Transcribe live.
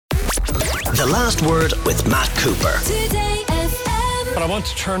The Last Word with Matt Cooper. But I want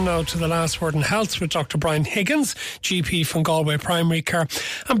to turn now to the last word in health with Dr. Brian Higgins, GP from Galway Primary Care.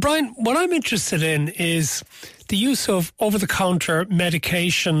 And Brian, what I'm interested in is the use of over-the-counter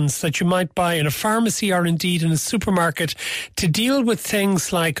medications that you might buy in a pharmacy or indeed in a supermarket to deal with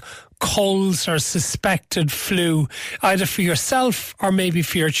things like colds or suspected flu, either for yourself or maybe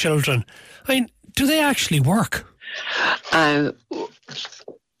for your children. I mean, do they actually work?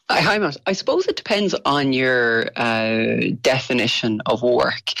 Hi, Matt. I suppose it depends on your definition of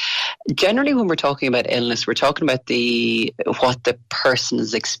work. Generally, when we're talking about illness, we're talking about what the person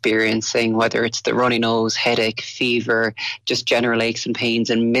is experiencing, whether it's the runny nose, headache, fever, just general aches and pains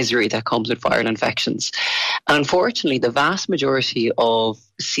and misery that comes with viral infections. And unfortunately, the vast majority of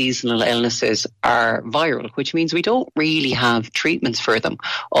seasonal illnesses are viral, which means we don't really have treatments for them.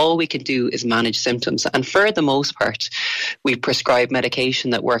 All we can do is manage symptoms. And for the most part, we prescribe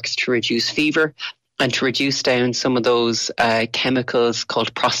medication that works to reduce fever and to reduce down some of those chemicals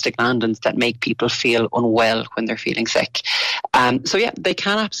called prostaglandins that make people feel unwell when they're feeling sick. So yeah, they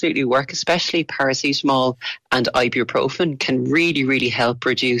can absolutely work, especially paracetamol and ibuprofen can really, really help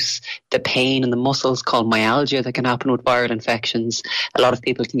reduce the pain in the muscles called myalgia that can happen with viral infections. A lot of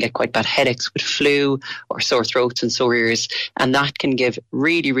people can get quite bad headaches with flu or sore throats and sore ears, and that can give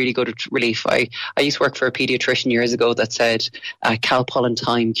really, really good relief. I used to work for a paediatrician years ago that said Calpol and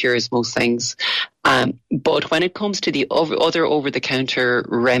thyme cures most things. But when it comes to the other over-the-counter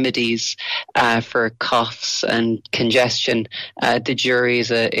remedies for coughs and congestion, the jury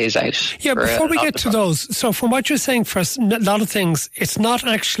is out. Yeah, before we get to those, so from what you're saying, for a lot of things, it's not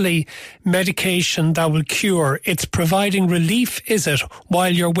actually medication that will cure. It's providing relief, is it,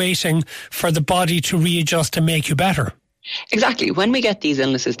 while you're waiting for the body to readjust and make you better? Exactly. When we get these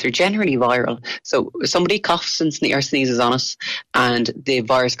illnesses, they're generally viral. So somebody coughs and sneezes on us and the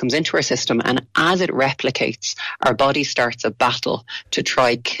virus comes into our system, and as it replicates, our body starts a battle to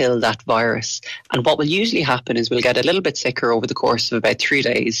try kill that virus. And what will usually happen is we'll get a little bit sicker over the course of about 3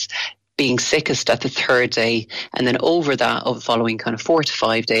 days, being sickest at the 3rd day, and then over the following kind of 4 to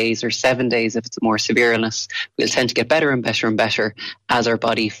 5 days or 7 days if it's a more severe illness, we'll tend to get better and better and better as our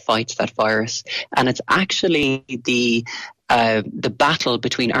body fights that virus. And it's actually the battle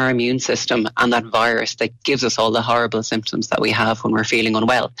between our immune system and that virus that gives us all the horrible symptoms that we have when we're feeling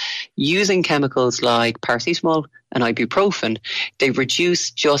unwell. Using chemicals like paracetamol and ibuprofen, they reduce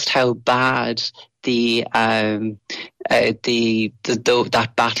just how bad that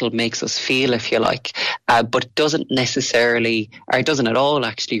battle makes us feel, if you like, but it doesn't necessarily, or it doesn't at all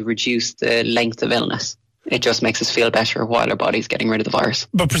actually reduce the length of illness. It just makes us feel better while our body's getting rid of the virus.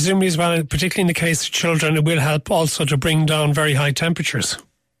 But presumably as well, particularly in the case of children, it will help also to bring down very high temperatures.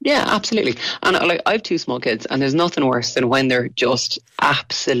 Yeah, absolutely. And I have 2 small kids, and there's nothing worse than when they're just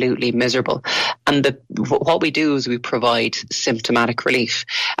absolutely miserable. And what we do is we provide symptomatic relief.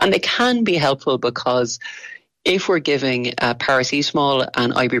 And they can be helpful because if we're giving paracetamol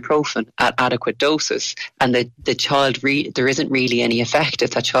and ibuprofen at adequate doses and the child, there isn't really any effect if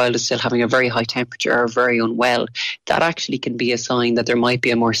that child is still having a very high temperature or very unwell, that actually can be a sign that there might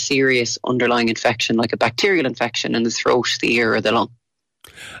be a more serious underlying infection, like a bacterial infection in the throat, the ear or the lung.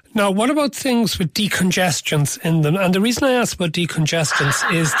 Now, what about things with decongestants in them? And the reason I ask about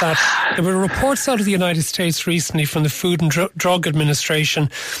decongestants is that there were reports out of the United States recently from the Food and Drug Administration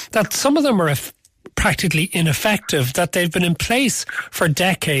that some of them are practically ineffective, that they've been in place for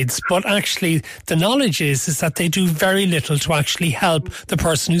decades, but actually the knowledge is that they do very little to actually help the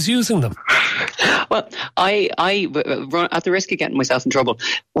person who's using them. Well, I run at the risk of getting myself in trouble.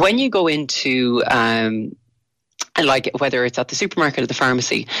 When you go into like whether it's at the supermarket or the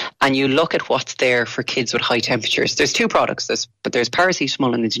pharmacy, and you look at what's there for kids with high temperatures, there's 2 products, but there's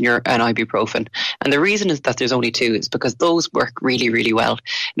paracetamol and ibuprofen. And the reason is that there's only 2 is because those work really, really well.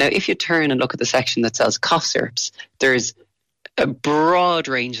 Now, if you turn and look at the section that sells cough syrups, there's a broad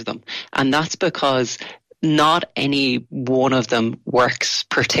range of them. And that's because not any one of them works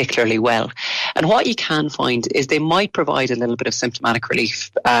particularly well. And what you can find is they might provide a little bit of symptomatic relief.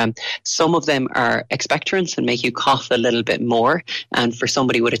 Some of them are expectorants and make you cough a little bit more. And for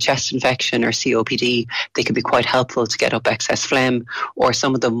somebody with a chest infection or COPD, they can be quite helpful to get up excess phlegm. Or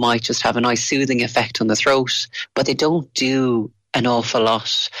some of them might just have a nice soothing effect on the throat, but they don't do an awful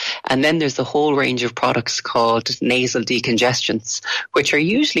lot. And then there's the whole range of products called nasal decongestants, which are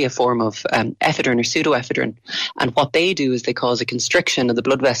usually a form of ephedrine or pseudoephedrine. And what they do is they cause a constriction of the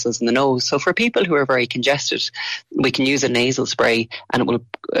blood vessels in the nose. So for people who are very congested, we can use a nasal spray and it will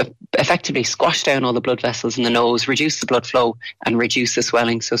effectively squash down all the blood vessels in the nose, reduce the blood flow and reduce the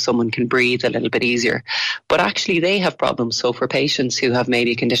swelling so someone can breathe a little bit easier. But actually they have problems. So for patients who have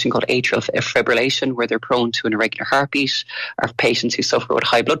maybe a condition called atrial fibrillation, where they're prone to an irregular heartbeat, or patients who suffer with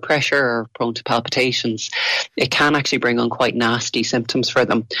high blood pressure or prone to palpitations, it can actually bring on quite nasty symptoms for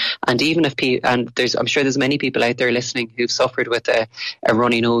them. And even if I'm sure there's many people out there listening who've suffered with a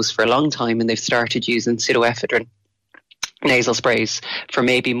runny nose for a long time and they've started using pseudoephedrine nasal sprays for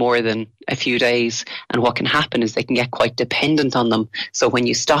maybe more than a few days, and what can happen is they can get quite dependent on them. So when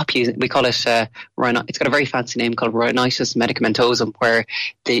you stop using, we call it it's got a very fancy name called rhinitis medicamentosum, where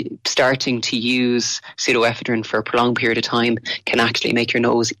starting to use pseudoephedrine for a prolonged period of time can actually make your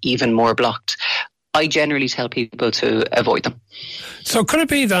nose even more blocked. I generally tell people to avoid them. So could it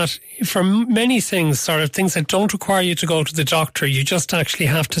be that for many things, sort of things that don't require you to go to the doctor, you just actually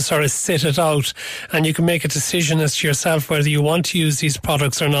have to sort of sit it out and you can make a decision as to yourself whether you want to use these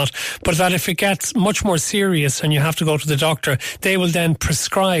products or not, but that if it gets much more serious and you have to go to the doctor, they will then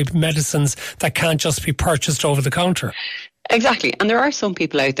prescribe medicines that can't just be purchased over the counter? Exactly. And there are some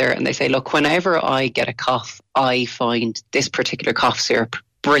people out there and they say, look, whenever I get a cough, I find this particular cough syrup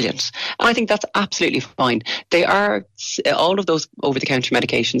brilliant. And I think that's absolutely fine. They are, all of those over-the-counter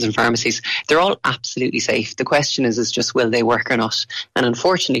medications in pharmacies, they're all absolutely safe. The question is just will they work or not? And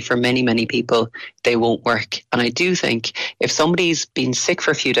unfortunately for many, many people, they won't work. And I do think if somebody's been sick for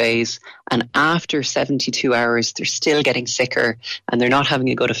a few days and after 72 hours they're still getting sicker and they're not having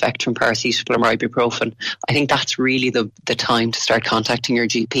a good effect from paracetamol or ibuprofen, I think that's really the time to start contacting your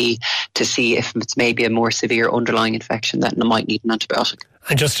GP to see if it's maybe a more severe underlying infection that might need an antibiotic.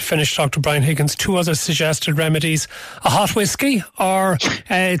 And just to finish, Dr. Brian Higgins, 2 other suggested remedies: a hot whiskey or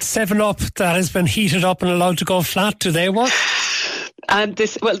 7-Up that has been heated up and allowed to go flat. Do they work? And the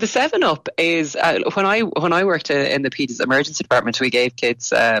 7-Up is when I worked in the pediatrics emergency department, we gave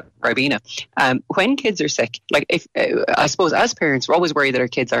kids Ribena. When kids are sick, like I suppose as parents, we're always worried that our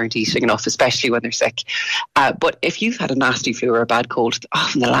kids aren't eating enough, especially when they're sick. But if you've had a nasty flu or a bad cold,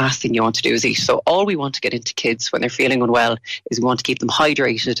 often the last thing you want to do is eat. So all we want to get into kids when they're feeling unwell is we want to keep them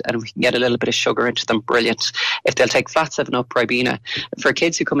hydrated, and if we can get a little bit of sugar into them, brilliant. If they'll take flat 7-Up, Ribena. For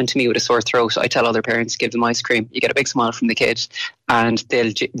kids who come into me with a sore throat, I tell other parents, give them ice cream. You get a big smile from the kid. And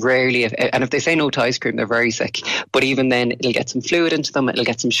they'll rarely, and if they say no to ice cream, they're very sick. But even then, it'll get some fluid into them, it'll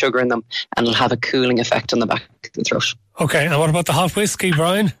get some sugar in them, and it'll have a cooling effect on the back of the throat. Okay, and what about the hot whiskey,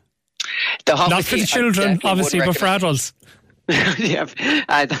 Brian? The hot Not whiskey, for the children, obviously, but for adults. Yeah,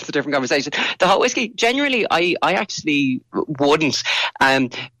 that's a different conversation. The hot whiskey, generally, I actually wouldn't.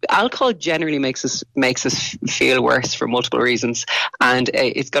 Alcohol generally makes us feel worse for multiple reasons, and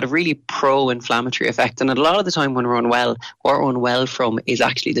it's got a really pro-inflammatory effect. And a lot of the time when we're unwell, what we're unwell from is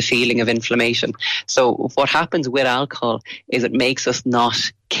actually the feeling of inflammation. So what happens with alcohol is it makes us not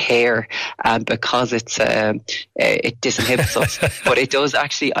care because it disinhibits us. But it does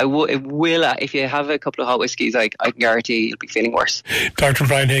actually, it will, if you have a couple of hot whiskies, I can guarantee you'll be feeling worse. Dr.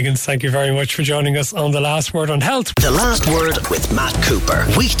 Brian Higgins, thank you very much for joining us on The Last Word on Health. The Last Word with Matt Cooper.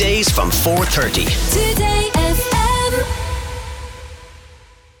 Weekdays from 4:30. Today